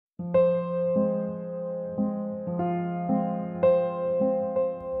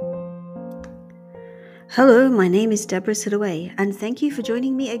Hello, my name is Deborah Siddaway, and thank you for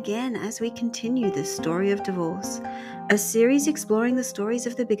joining me again as we continue the story of divorce, a series exploring the stories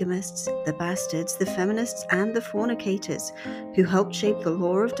of the bigamists, the bastards, the feminists, and the fornicators who helped shape the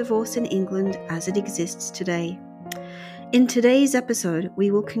law of divorce in England as it exists today. In today's episode, we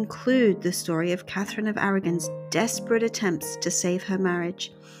will conclude the story of Catherine of Aragon's desperate attempts to save her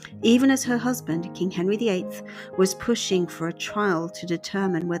marriage, even as her husband, King Henry VIII, was pushing for a trial to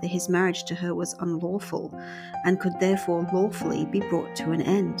determine whether his marriage to her was unlawful and could therefore lawfully be brought to an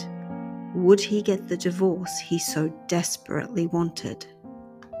end. Would he get the divorce he so desperately wanted?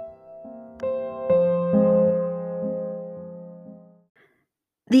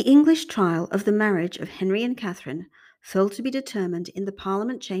 The English trial of the marriage of Henry and Catherine fell to be determined in the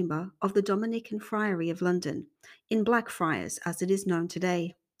Parliament Chamber of the Dominican Friary of London, in Blackfriars as it is known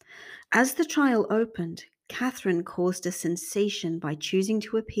today. As the trial opened, Catherine caused a sensation by choosing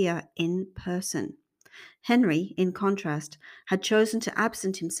to appear in person. Henry, in contrast, had chosen to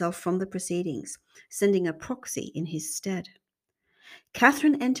absent himself from the proceedings, sending a proxy in his stead.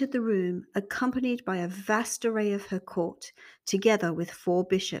 Catherine entered the room accompanied by a vast array of her court, together with 4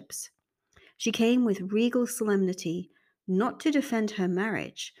 bishops. She came with regal solemnity, not to defend her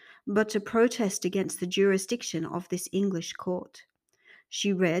marriage, but to protest against the jurisdiction of this English court.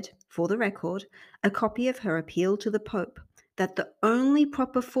 She read, for the record, a copy of her appeal to the Pope that the only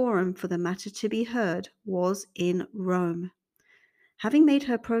proper forum for the matter to be heard was in Rome. Having made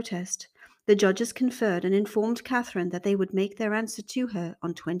her protest, the judges conferred and informed Catherine that they would make their answer to her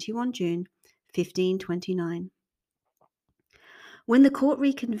on 21 June 1529. When the court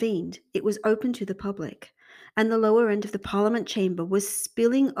reconvened, it was open to the public, and the lower end of the Parliament chamber was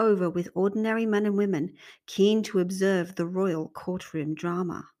spilling over with ordinary men and women keen to observe the royal courtroom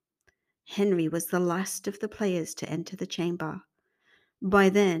drama. Henry was the last of the players to enter the chamber. By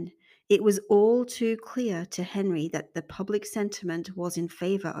then, it was all too clear to Henry that the public sentiment was in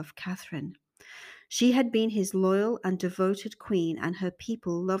favour of Catherine. She had been his loyal and devoted queen, and her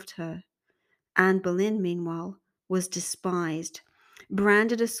people loved her. Anne Boleyn, meanwhile, was despised,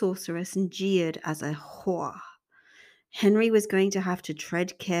 branded a sorceress, and jeered as a whore. Henry was going to have to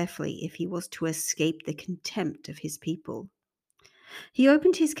tread carefully if he was to escape the contempt of his people. He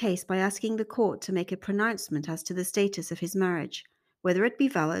opened his case by asking the court to make a pronouncement as to the status of his marriage, whether it be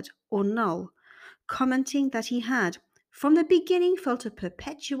valid or null, commenting that he had, from the beginning, felt a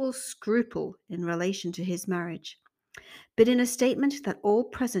perpetual scruple in relation to his marriage, but in a statement that all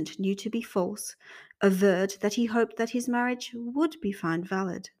present knew to be false, averred that he hoped that his marriage would be found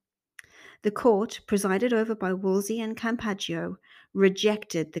valid. The court, presided over by Wolsey and Campeggio,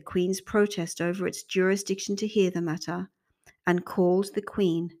 rejected the Queen's protest over its jurisdiction to hear the matter, and called the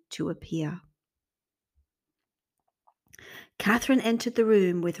Queen to appear. Catherine entered the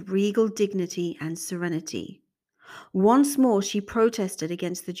room with regal dignity and serenity. Once more she protested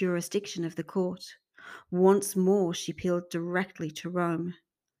against the jurisdiction of the court. Once more she appealed directly to Rome.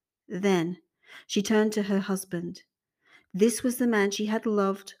 Then she turned to her husband. This was the man she had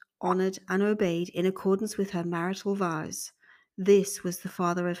loved, honoured, and obeyed in accordance with her marital vows. This was the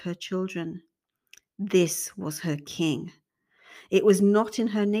father of her children. This was her king. It was not in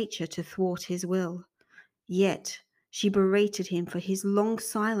her nature to thwart his will. Yet she berated him for his long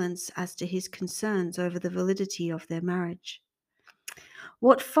silence as to his concerns over the validity of their marriage.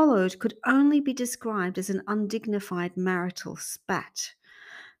 What followed could only be described as an undignified marital spat.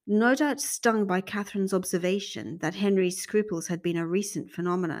 No doubt stung by Catherine's observation that Henry's scruples had been a recent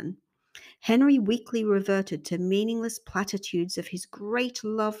phenomenon, Henry weakly reverted to meaningless platitudes of his great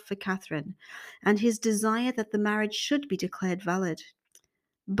love for Catherine and his desire that the marriage should be declared valid.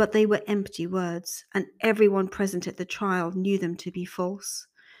 But they were empty words, and everyone present at the trial knew them to be false.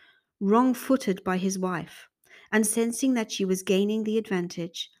 Wrong-footed by his wife, and sensing that she was gaining the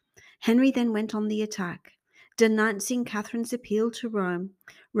advantage, Henry then went on the attack, denouncing Catherine's appeal to Rome,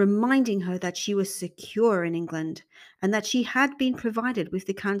 reminding her that she was secure in England and that she had been provided with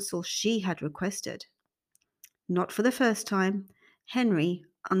the counsel she had requested. Not for the first time, Henry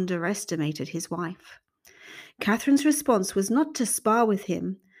underestimated his wife. Catherine's response was not to spar with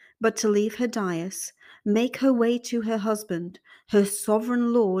him, but to leave her dais, make her way to her husband, her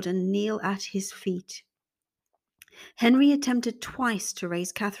sovereign lord, and kneel at his feet. Henry attempted twice to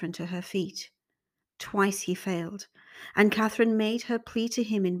raise Catherine to her feet. Twice he failed, and Catherine made her plea to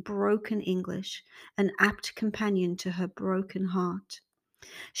him in broken English, an apt companion to her broken heart.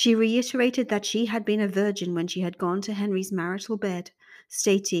 She reiterated that she had been a virgin when she had gone to Henry's marital bed,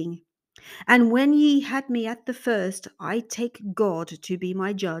 stating, "And when ye had me at the first, I take God to be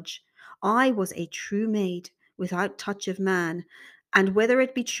my judge. I was a true maid, without touch of man, and whether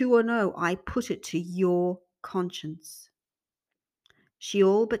it be true or no, I put it to your conscience. She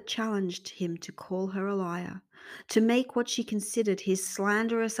all but challenged him to call her a liar, to make what she considered his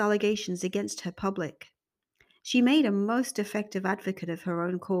slanderous allegations against her public. She made a most effective advocate of her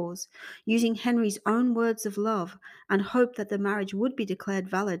own cause, using Henry's own words of love, and hoped that the marriage would be declared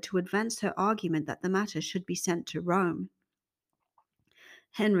valid to advance her argument that the matter should be sent to Rome.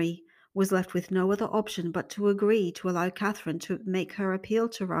 Henry was left with no other option but to agree to allow Catherine to make her appeal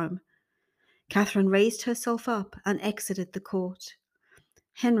to Rome. Catherine raised herself up and exited the court.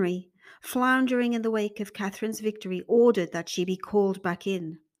 Henry, floundering in the wake of Catherine's victory, ordered that she be called back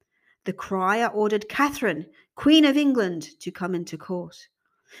in. The crier ordered Catherine, Queen of England, to come into court.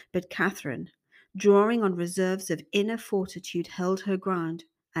 But Catherine, drawing on reserves of inner fortitude, held her ground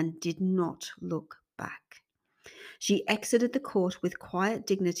and did not look back. She exited the court with quiet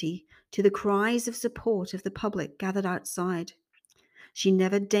dignity to the cries of support of the public gathered outside. She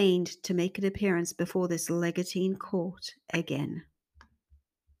never deigned to make an appearance before this legatine court again.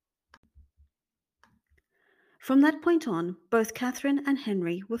 From that point on, both Catherine and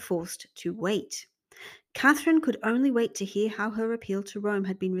Henry were forced to wait. Catherine could only wait to hear how her appeal to Rome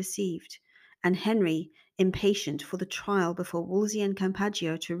had been received, and Henry impatient for the trial before Wolsey and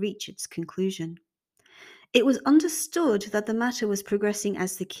Campeggio to reach its conclusion. It was understood that the matter was progressing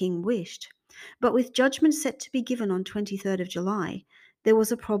as the king wished, but with judgment set to be given on 23rd of July, there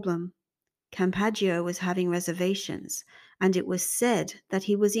was a problem. Campeggio was having reservations, and it was said that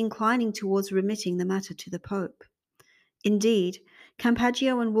he was inclining towards remitting the matter to the Pope. Indeed,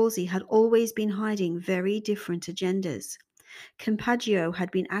 Campeggio and Wolsey had always been hiding very different agendas. Campeggio had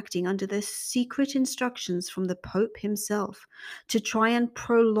been acting under the secret instructions from the Pope himself to try and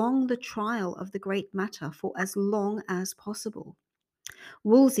prolong the trial of the great matter for as long as possible.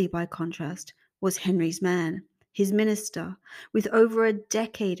 Wolsey, by contrast, was Henry's man, his minister, with over a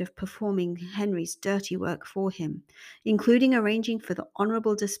decade of performing Henry's dirty work for him, including arranging for the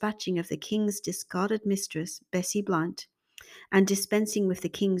honourable dispatching of the king's discarded mistress, Bessie Blount, and dispensing with the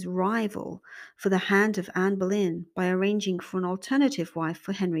king's rival for the hand of Anne Boleyn by arranging for an alternative wife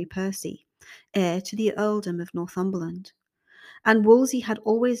for Henry Percy, heir to the earldom of Northumberland. And Wolsey had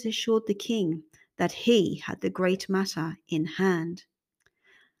always assured the king that he had the great matter in hand.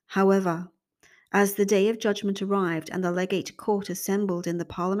 However, as the day of judgment arrived and the legate court assembled in the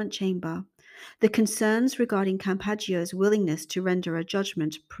Parliament chamber, the concerns regarding Campeggio's willingness to render a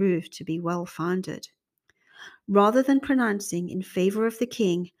judgment proved to be well founded. Rather than pronouncing in favour of the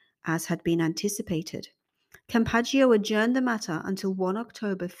king, as had been anticipated, Campeggio adjourned the matter until 1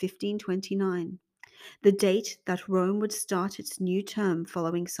 October 1529, the date that Rome would start its new term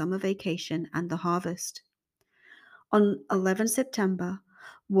following summer vacation and the harvest. On 11 September,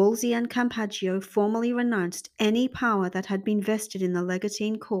 Wolsey and Campeggio formally renounced any power that had been vested in the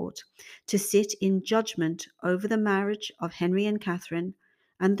legatine court to sit in judgment over the marriage of Henry and Catherine,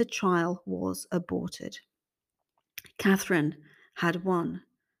 and the trial was aborted. Catherine had won.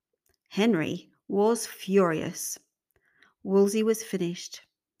 Henry was furious. Wolsey was finished.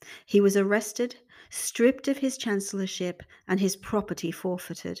 He was arrested, stripped of his chancellorship, and his property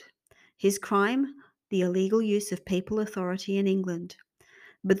forfeited. His crime, the illegal use of papal authority in England.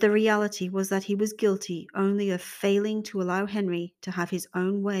 But the reality was that he was guilty only of failing to allow Henry to have his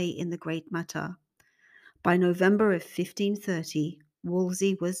own way in the great matter. By November of 1530,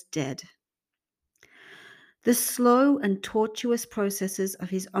 Wolsey was dead. The slow and tortuous processes of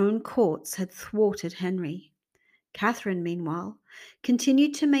his own courts had thwarted Henry. Catherine, meanwhile,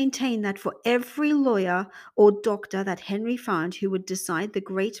 continued to maintain that for every lawyer or doctor that Henry found who would decide the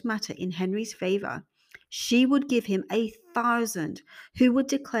great matter in Henry's favour, she would give him 1,000 who would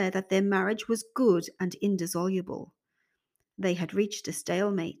declare that their marriage was good and indissoluble. They had reached a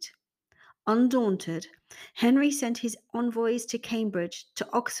stalemate. Undaunted, Henry sent his envoys to Cambridge, to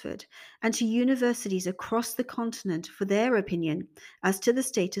Oxford, and to universities across the continent for their opinion as to the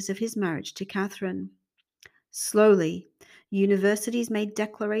status of his marriage to Catherine. Slowly, universities made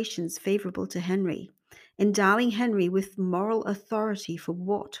declarations favourable to Henry, endowing Henry with moral authority for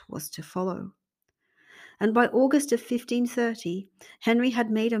what was to follow. And by August of 1530, Henry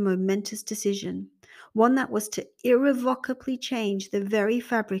had made a momentous decision, one that was to irrevocably change the very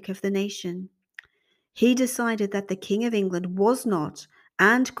fabric of the nation. He decided that the King of England was not,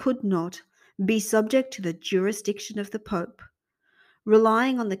 and could not, be subject to the jurisdiction of the Pope.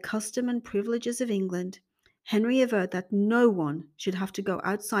 Relying on the custom and privileges of England, Henry averred that no one should have to go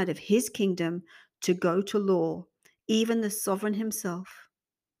outside of his kingdom to go to law, even the sovereign himself.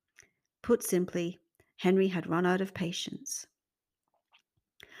 Put simply, Henry had run out of patience.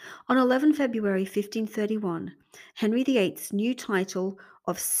 On 11 February 1531, Henry VIII's new title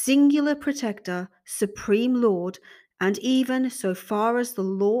of Singular Protector, Supreme Lord, and even, so far as the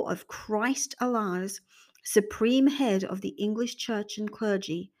law of Christ allows, Supreme Head of the English Church and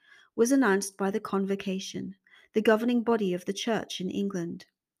Clergy, was announced by the Convocation, the governing body of the Church in England.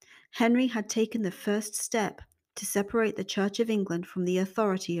 Henry had taken the first step to separate the Church of England from the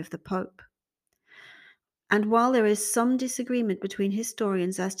authority of the Pope. And while there is some disagreement between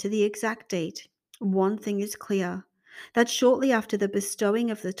historians as to the exact date, one thing is clear, that shortly after the bestowing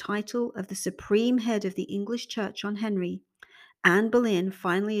of the title of the Supreme Head of the English Church on Henry, Anne Boleyn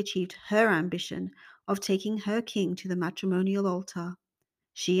finally achieved her ambition of taking her king to the matrimonial altar.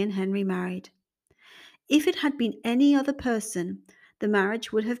 She and Henry married. If it had been any other person, the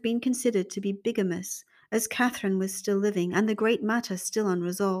marriage would have been considered to be bigamous, as Catherine was still living and the great matter still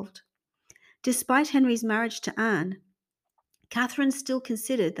unresolved. Despite Henry's marriage to Anne, Catherine still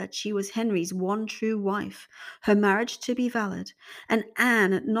considered that she was Henry's one true wife, her marriage to be valid, and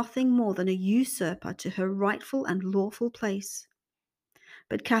Anne nothing more than a usurper to her rightful and lawful place.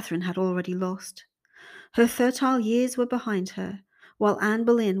 But Catherine had already lost. Her fertile years were behind her, while Anne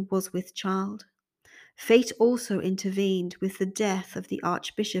Boleyn was with child. Fate also intervened with the death of the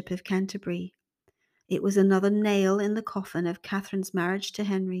Archbishop of Canterbury. It was another nail in the coffin of Catherine's marriage to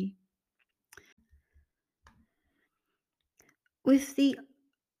Henry. With the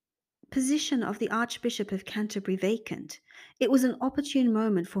position of the Archbishop of Canterbury vacant, it was an opportune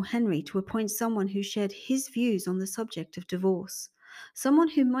moment for Henry to appoint someone who shared his views on the subject of divorce, someone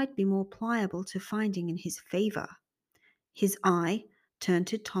who might be more pliable to finding in his favour. His eye turned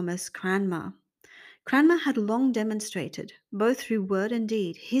to Thomas Cranmer. Cranmer had long demonstrated, both through word and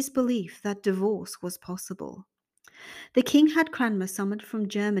deed, his belief that divorce was possible. The king had Cranmer summoned from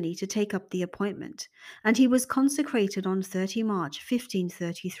Germany to take up the appointment, and he was consecrated on 30 March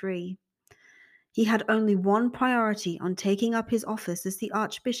 1533. He had only one priority on taking up his office as the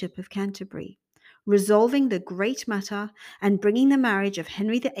Archbishop of Canterbury: resolving the great matter and bringing the marriage of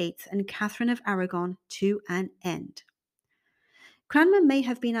Henry VIII and Catherine of Aragon to an end. Cranmer may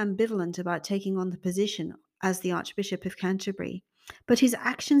have been ambivalent about taking on the position as the Archbishop of Canterbury, but his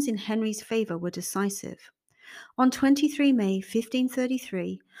actions in Henry's favour were decisive. On 23 May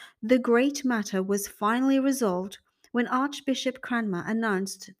 1533, the great matter was finally resolved when Archbishop Cranmer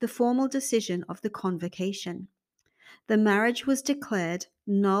announced the formal decision of the Convocation. The marriage was declared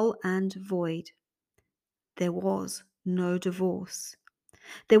null and void. There was no divorce.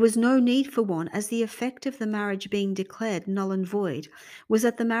 There was no need for one, as the effect of the marriage being declared null and void was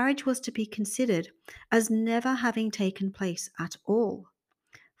that the marriage was to be considered as never having taken place at all.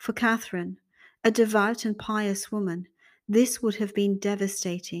 For Catherine, a devout and pious woman, this would have been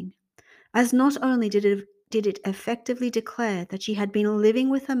devastating, as not only did it effectively declare that she had been living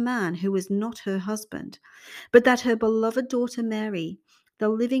with a man who was not her husband, but that her beloved daughter Mary, the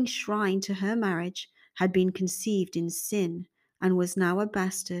living shrine to her marriage, had been conceived in sin and was now a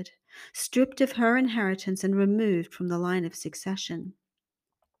bastard, stripped of her inheritance and removed from the line of succession.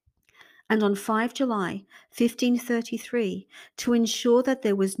 And on 5 July 1533, to ensure that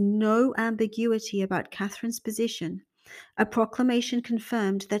there was no ambiguity about Catherine's position, a proclamation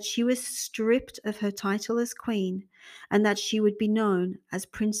confirmed that she was stripped of her title as Queen and that she would be known as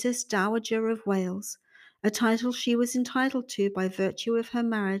Princess Dowager of Wales, a title she was entitled to by virtue of her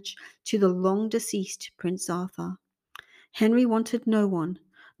marriage to the long-deceased Prince Arthur. Henry wanted no one,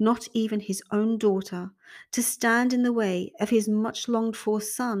 not even his own daughter, to stand in the way of his much-longed-for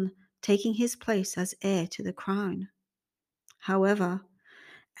son taking his place as heir to the crown. However,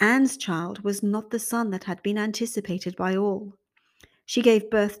 Anne's child was not the son that had been anticipated by all. She gave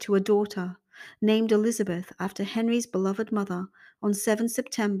birth to a daughter, named Elizabeth after Henry's beloved mother, on 7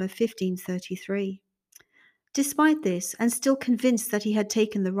 September 1533. Despite this, and still convinced that he had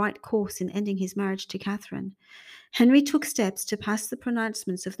taken the right course in ending his marriage to Catherine, Henry took steps to pass the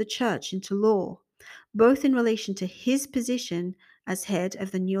pronouncements of the Church into law, both in relation to his position as head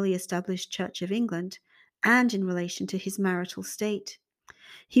of the newly established Church of England and in relation to his marital state.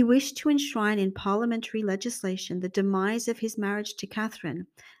 He wished to enshrine in parliamentary legislation the demise of his marriage to Catherine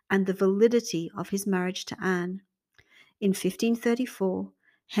and the validity of his marriage to Anne. In 1534,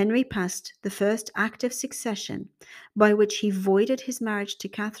 Henry passed the first Act of Succession, by which he voided his marriage to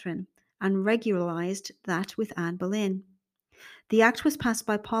Catherine and regularised that with Anne Boleyn. The Act was passed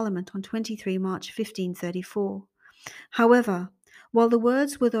by Parliament on 23 March 1534. However, while the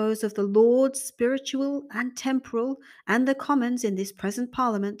words were those of the Lords Spiritual and Temporal and the Commons in this present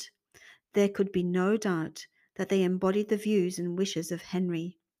Parliament, there could be no doubt that they embodied the views and wishes of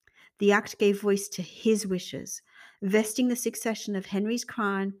Henry. The Act gave voice to his wishes, vesting the succession of Henry's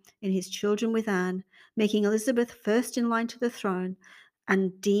crown in his children with Anne, making Elizabeth first in line to the throne,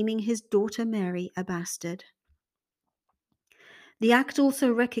 and deeming his daughter Mary a bastard. The Act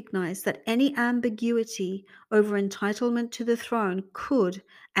also recognized that any ambiguity over entitlement to the throne could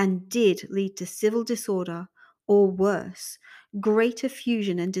and did lead to civil disorder, or worse, great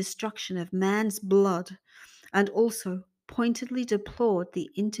effusion and destruction of man's blood, and also pointedly deplored the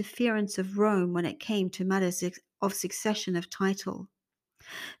interference of Rome when it came to matters of succession of title.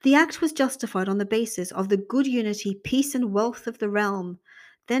 The act was justified on the basis of the good unity, peace, and wealth of the realm,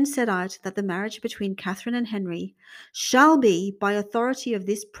 then set out that the marriage between Catherine and Henry shall be, by authority of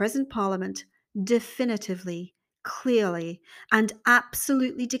this present Parliament, definitively, clearly, and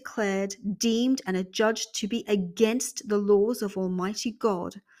absolutely declared, deemed, and adjudged to be against the laws of Almighty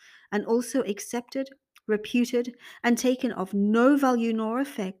God, and also accepted, reputed, and taken of no value nor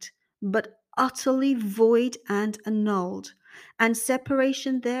effect, but utterly void and annulled, and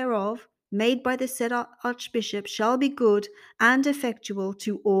separation thereof made by the said Archbishop shall be good and effectual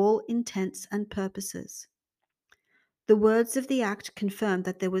to all intents and purposes. The words of the act confirmed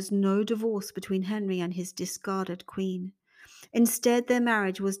that there was no divorce between Henry and his discarded queen. Instead, their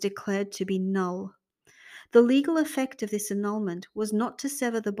marriage was declared to be null. The legal effect of this annulment was not to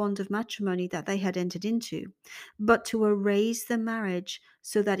sever the bond of matrimony that they had entered into, but to erase the marriage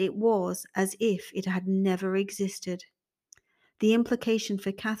so that it was as if it had never existed. The implication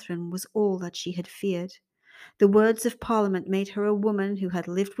for Catherine was all that she had feared. The words of Parliament made her a woman who had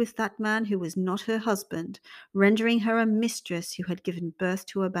lived with that man who was not her husband, rendering her a mistress who had given birth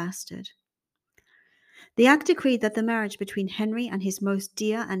to a bastard. The Act decreed that the marriage between Henry and his most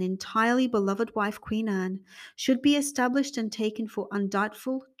dear and entirely beloved wife, Queen Anne, should be established and taken for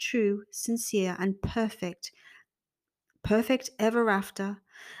undoubtful, true, sincere, and perfect ever after,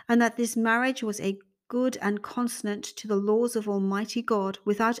 and that this marriage was a good and consonant to the laws of Almighty God,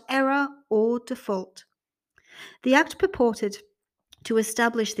 without error or default. The Act purported to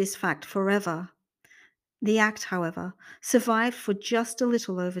establish this fact forever. The Act, however, survived for just a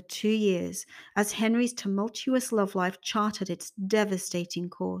little over 2 years as Henry's tumultuous love life charted its devastating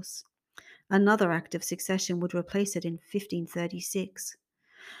course. Another Act of Succession would replace it in 1536.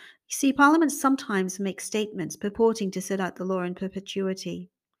 You see, Parliament sometimes makes statements purporting to set out the law in perpetuity,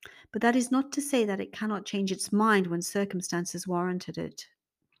 but that is not to say that it cannot change its mind when circumstances warranted it.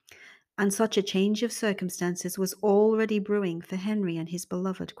 And such a change of circumstances was already brewing for Henry and his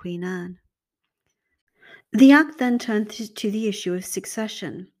beloved Queen Anne. The Act then turned to the issue of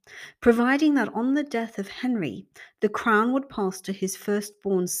succession, providing that on the death of Henry, the crown would pass to his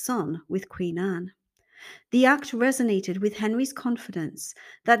firstborn son with Queen Anne. The Act resonated with Henry's confidence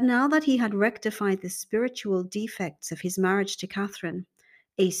that now that he had rectified the spiritual defects of his marriage to Catherine,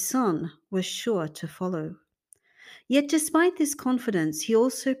 a son was sure to follow. Yet despite this confidence, he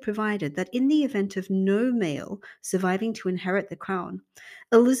also provided that in the event of no male surviving to inherit the crown,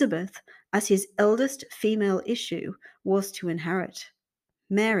 Elizabeth, as his eldest female issue, was to inherit.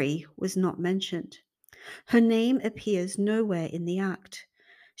 Mary was not mentioned. Her name appears nowhere in the Act.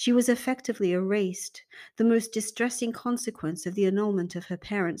 She was effectively erased, the most distressing consequence of the annulment of her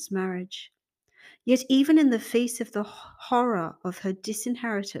parents' marriage. Yet even in the face of the horror of her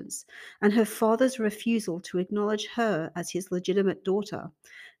disinheritance and her father's refusal to acknowledge her as his legitimate daughter,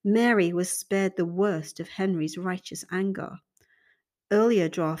 Mary was spared the worst of Henry's righteous anger. Earlier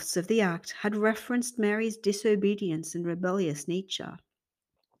drafts of the Act had referenced Mary's disobedience and rebellious nature.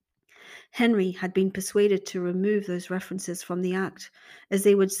 Henry had been persuaded to remove those references from the Act, as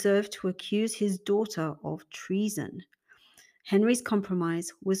they would serve to accuse his daughter of treason. Henry's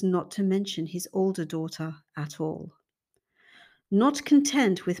compromise was not to mention his older daughter at all. Not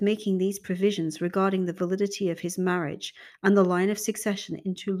content with making these provisions regarding the validity of his marriage and the line of succession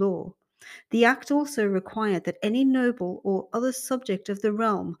into law, the Act also required that any noble or other subject of the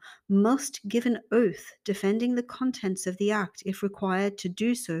realm must give an oath defending the contents of the Act if required to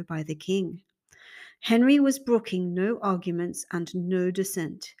do so by the king. Henry was brooking no arguments and no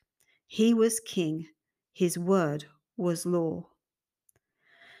dissent. He was king. His word was law.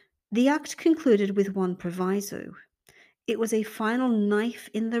 The Act concluded with one proviso. It was a final knife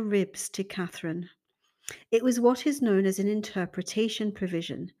in the ribs to Catherine. It was what is known as an interpretation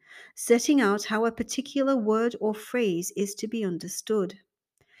provision, setting out how a particular word or phrase is to be understood.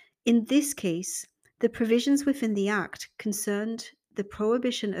 In this case, the provisions within the Act concerned the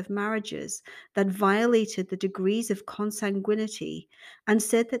prohibition of marriages that violated the degrees of consanguinity, and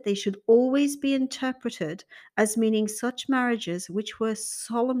said that they should always be interpreted as meaning such marriages which were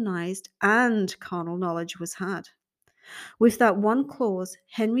solemnized and carnal knowledge was had. With that one clause,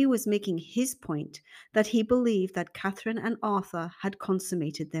 Henry was making his point that he believed that Catherine and Arthur had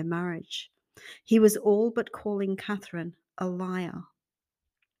consummated their marriage. He was all but calling Catherine a liar.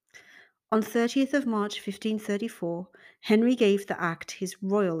 On 30th of March 1534, Henry gave the act his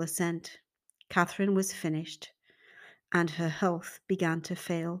royal assent. Catherine was finished, and her health began to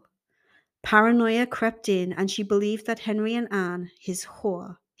fail. Paranoia crept in, and she believed that Henry and Anne, his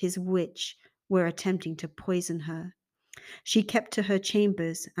whore, his witch, were attempting to poison her. She kept to her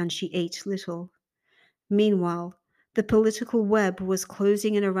chambers, and she ate little. Meanwhile, the political web was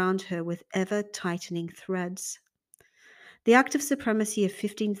closing in around her with ever-tightening threads. The Act of Supremacy of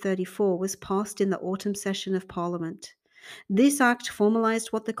 1534 was passed in the autumn session of Parliament. This act formalized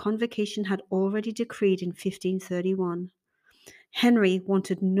what the Convocation had already decreed in 1531. Henry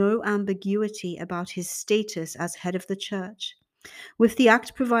wanted no ambiguity about his status as head of the Church, with the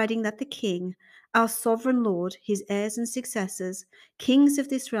act providing that the king, our sovereign lord, his heirs and successors, kings of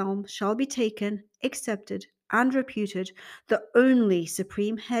this realm, shall be taken, accepted, and reputed the only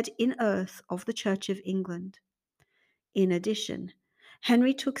supreme head in earth of the Church of England. In addition,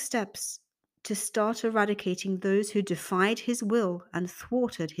 Henry took steps to start eradicating those who defied his will and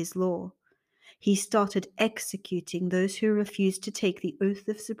thwarted his law. He started executing those who refused to take the oath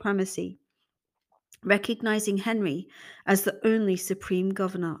of supremacy, recognizing Henry as the only supreme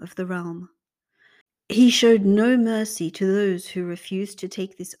governor of the realm. He showed no mercy to those who refused to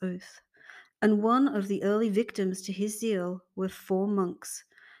take this oath, and one of the early victims to his zeal were 4 monks,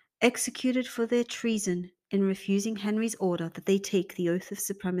 executed for their treason in refusing Henry's order that they take the oath of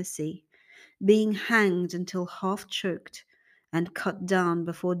supremacy, being hanged until half choked and cut down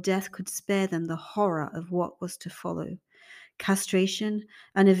before death could spare them the horror of what was to follow: castration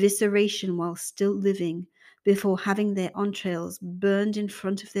and evisceration while still living, before having their entrails burned in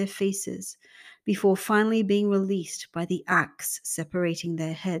front of their faces, before finally being released by the axe separating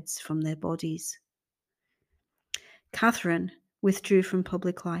their heads from their bodies. Catherine withdrew from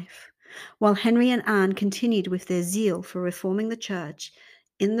public life, while Henry and Anne continued with their zeal for reforming the church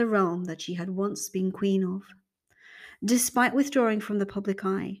in the realm that she had once been queen of. Despite withdrawing from the public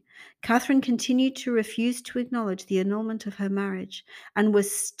eye, Catherine continued to refuse to acknowledge the annulment of her marriage and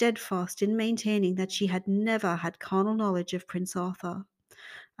was steadfast in maintaining that she had never had carnal knowledge of Prince Arthur.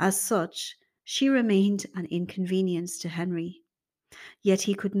 As such, she remained an inconvenience to Henry, yet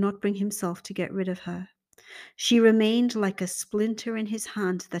he could not bring himself to get rid of her. She remained like a splinter in his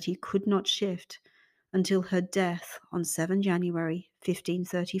hand that he could not shift until her death on 7 January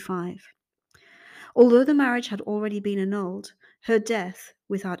 1535. Although the marriage had already been annulled, her death,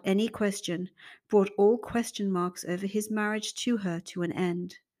 without any question, brought all question marks over his marriage to her to an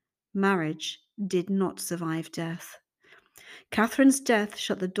end. Marriage did not survive death. Catherine's death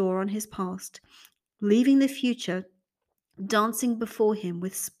shut the door on his past, leaving the future dancing before him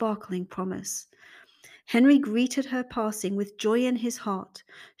with sparkling promise. Henry greeted her passing with joy in his heart,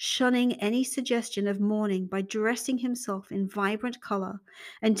 shunning any suggestion of mourning by dressing himself in vibrant color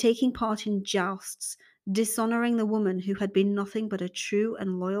and taking part in jousts, dishonoring the woman who had been nothing but a true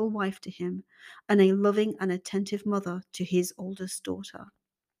and loyal wife to him and a loving and attentive mother to his oldest daughter.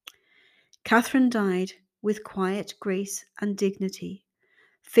 Catherine died with quiet grace and dignity,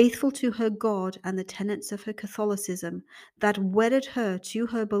 faithful to her God and the tenets of her Catholicism that wedded her to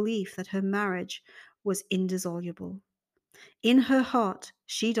her belief that her marriage was indissoluble. In her heart,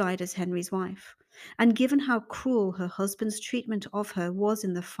 she died as Henry's wife, and given how cruel her husband's treatment of her was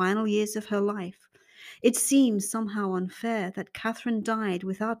in the final years of her life, it seems somehow unfair that Catherine died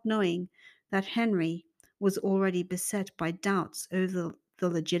without knowing that Henry was already beset by doubts over the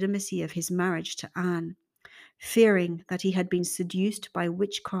legitimacy of his marriage to Anne, fearing that he had been seduced by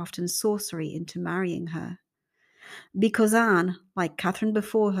witchcraft and sorcery into marrying her. Because Anne, like Catherine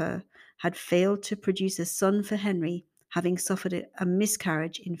before her, had failed to produce a son for Henry, having suffered a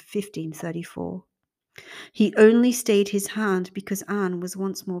miscarriage in 1534. He only stayed his hand because Anne was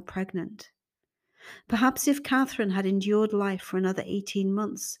once more pregnant. Perhaps if Catherine had endured life for another 18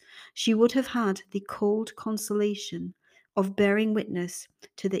 months, she would have had the cold consolation of bearing witness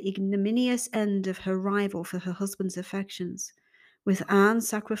to the ignominious end of her rival for her husband's affections, with Anne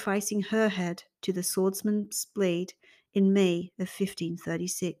sacrificing her head to the swordsman's blade in May of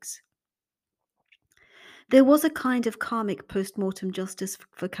 1536. There was a kind of karmic post-mortem justice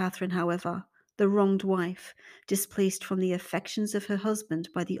for Catherine, however, the wronged wife, displaced from the affections of her husband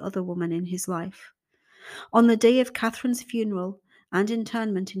by the other woman in his life. On the day of Catherine's funeral and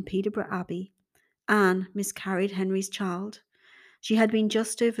internment in Peterborough Abbey, Anne miscarried Henry's child. She had been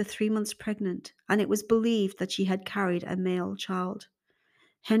just over 3 months pregnant, and it was believed that she had carried a male child.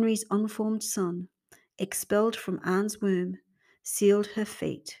 Henry's unformed son, expelled from Anne's womb, sealed her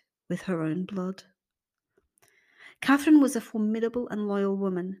fate with her own blood. Catherine was a formidable and loyal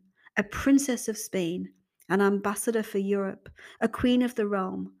woman, a princess of Spain, an ambassador for Europe, a queen of the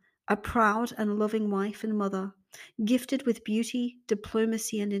realm, a proud and loving wife and mother, gifted with beauty,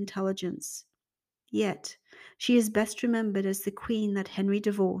 diplomacy, and intelligence. Yet, she is best remembered as the queen that Henry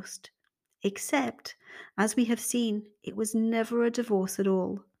divorced. Except, as we have seen, it was never a divorce at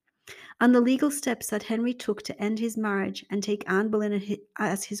all. And the legal steps that Henry took to end his marriage and take Anne Boleyn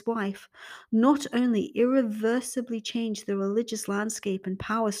as his wife not only irreversibly changed the religious landscape and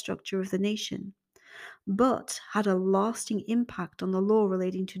power structure of the nation, but had a lasting impact on the law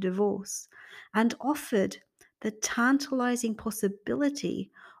relating to divorce and offered the tantalizing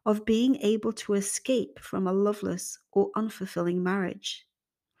possibility of being able to escape from a loveless or unfulfilling marriage.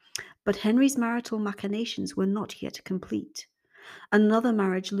 But Henry's marital machinations were not yet complete. Another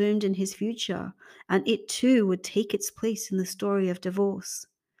marriage loomed in his future, and it too would take its place in the story of divorce.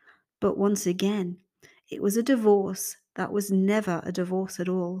 But once again, it was a divorce that was never a divorce at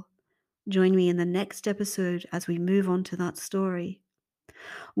all. Join me in the next episode as we move on to that story.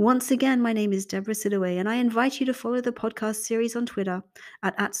 Once again, my name is Deborah Sidaway, and I invite you to follow the podcast series on Twitter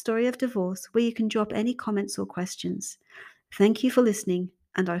at Story of Divorce, where you can drop any comments or questions. Thank you for listening,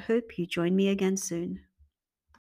 and I hope you join me again soon.